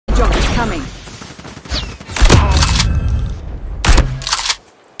coming.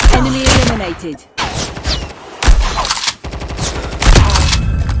 Enemy eliminated.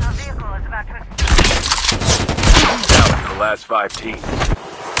 Our vehicle is about to Down to the last 5 teams.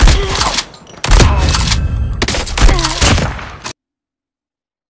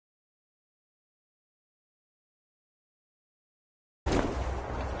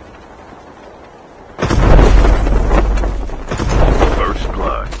 First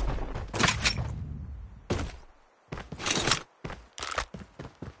blood.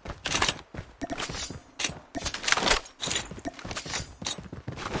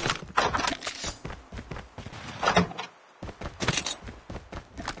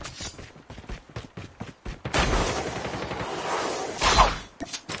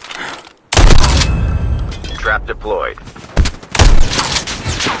 Trap deployed.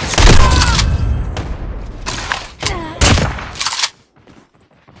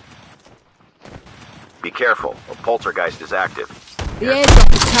 Be careful, a poltergeist is active. The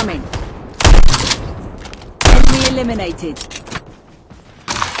airdrop is coming. Enemy eliminated.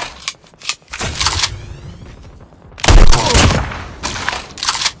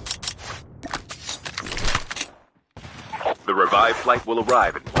 The revived flight will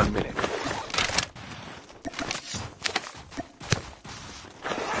arrive in 1 minute.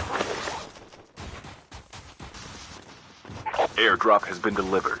 Airdrop has been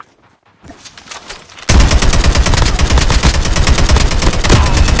delivered.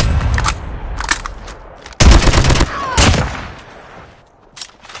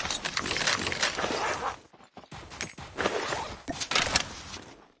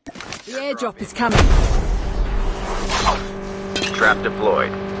 The airdrop is coming. Trap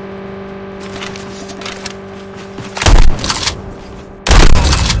deployed.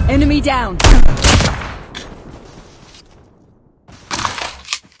 Enemy down.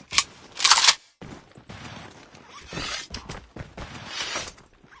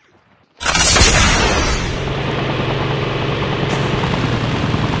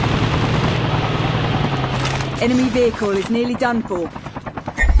 Enemy vehicle is nearly done for.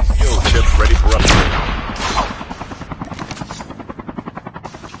 Fuel chips ready for upgrade.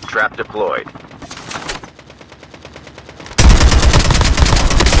 Trap deployed.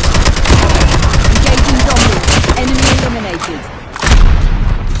 Engaging zombies. Enemy eliminated.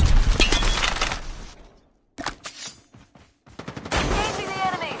 engaging the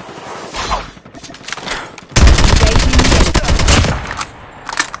enemy. Engaging the enemy.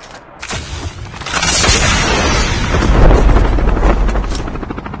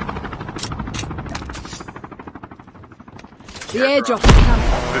 The airdrop is coming.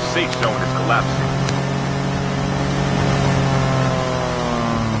 The safe zone is collapsing.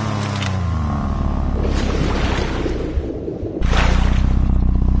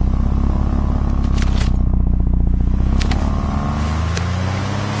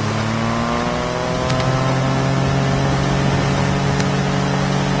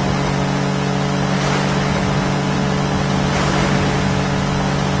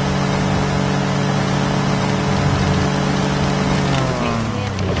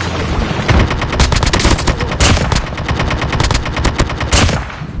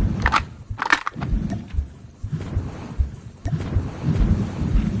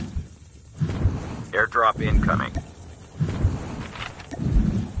 Airdrop incoming.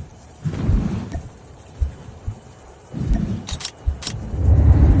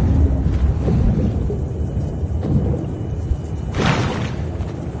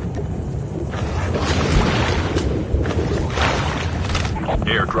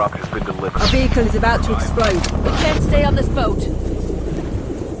 Airdrop has been delivered. Our vehicle is about to explode. We can't stay on this boat.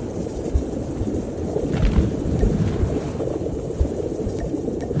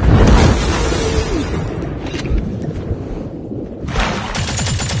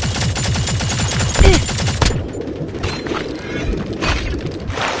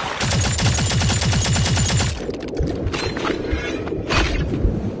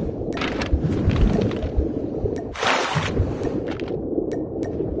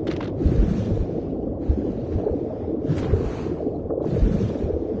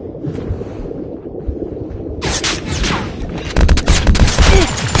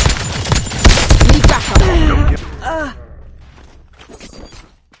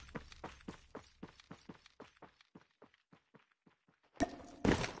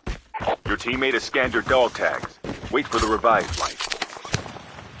 Your teammate has scanned your dog tags. Wait for the revived flight.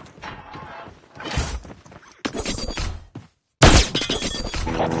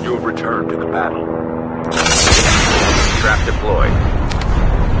 You have returned to the battle. Trap deployed.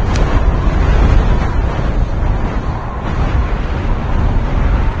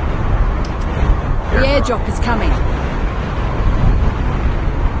 airdrop is coming.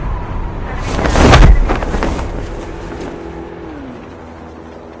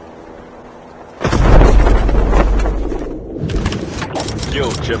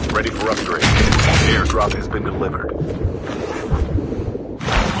 Skill chip ready for upgrade. Airdrop has been delivered.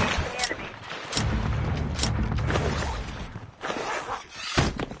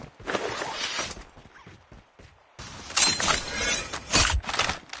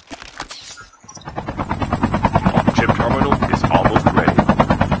 Chip terminal is almost ready.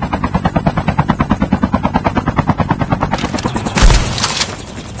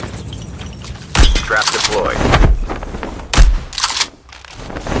 Trap deployed.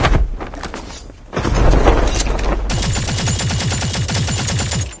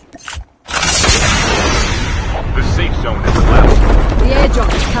 Zone is collapsed. The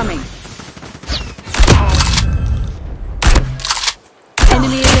airdrop is coming.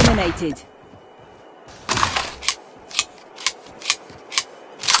 Enemy eliminated.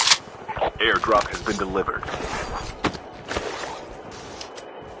 Airdrop has been delivered.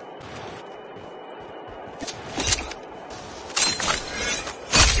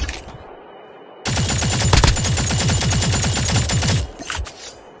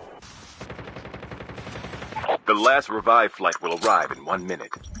 The last revive flight will arrive in 1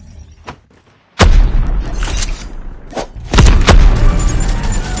 minute.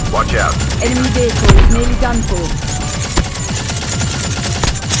 Watch out. Enemy vehicle is nearly done for.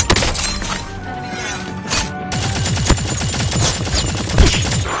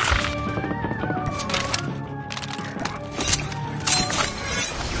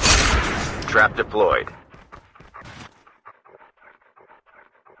 Trap deployed.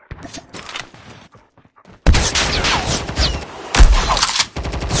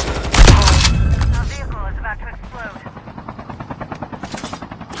 Our vehicle is about to explode.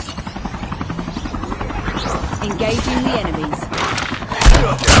 Engaging the enemies.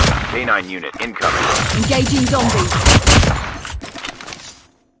 K9 unit incoming. Engaging zombies.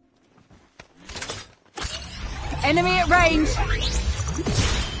 Enemy at range.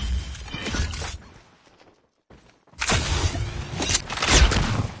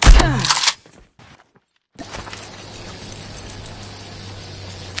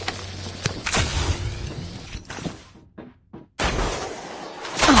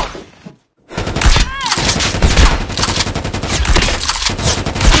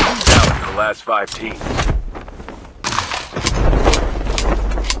 Last 5 teams.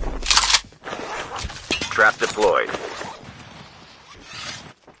 Trap deployed.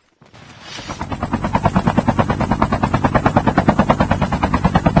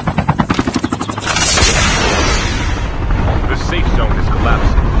 The safe zone is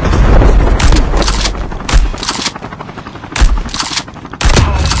collapsing.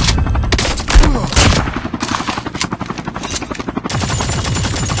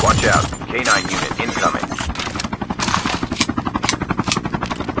 Watch out. K9 unit incoming.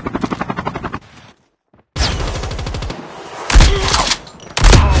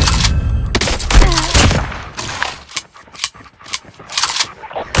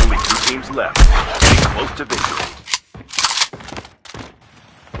 Only 2 teams left. Getting close to victory.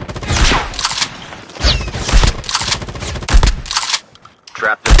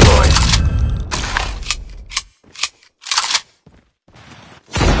 Trap deployed.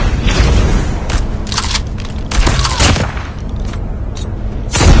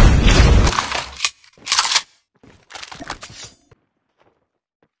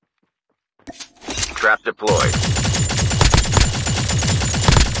 Trap deployed.